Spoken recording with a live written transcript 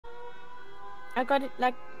I got it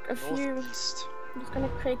like a few. Northeast. I'm just gonna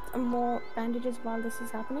create more bandages while this is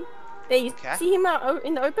happening. There, you Okay. see him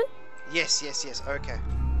in the open? Yes. Okay.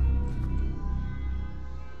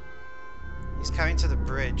 He's coming to the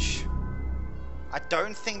bridge. I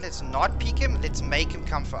don't think let's not peek him. Let's make him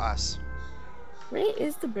come for us. Where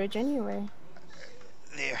is the bridge anyway?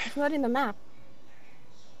 There. It's not in the map.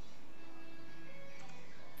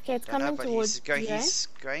 Okay, it's coming towards you. He's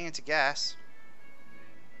going into gas.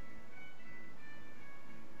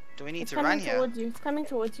 Do we need to run here? Towards you. It's coming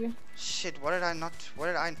towards you. Shit, what did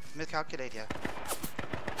I miscalculate here?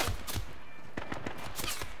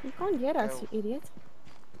 You can't get us, you idiot.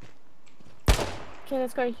 Okay,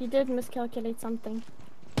 let's go. He did miscalculate something.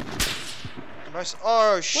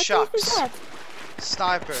 Oh, what shucks. Is that?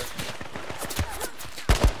 Sniper.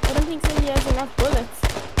 I don't think so he has enough bullets.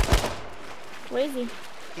 Where is he?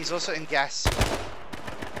 He's also in gas.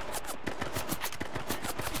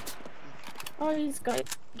 Oh, he's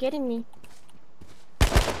getting me.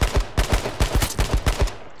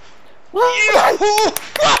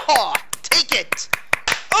 Oh, take it!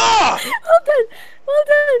 Oh! Well done! Well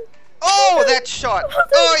done! Oh, that shot! Well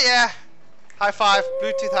oh yeah! High five,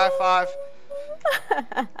 Bluetooth high five.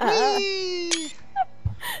 Whee!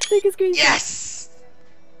 Take a screenshot. Yes!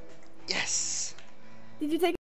 Yes! Did you take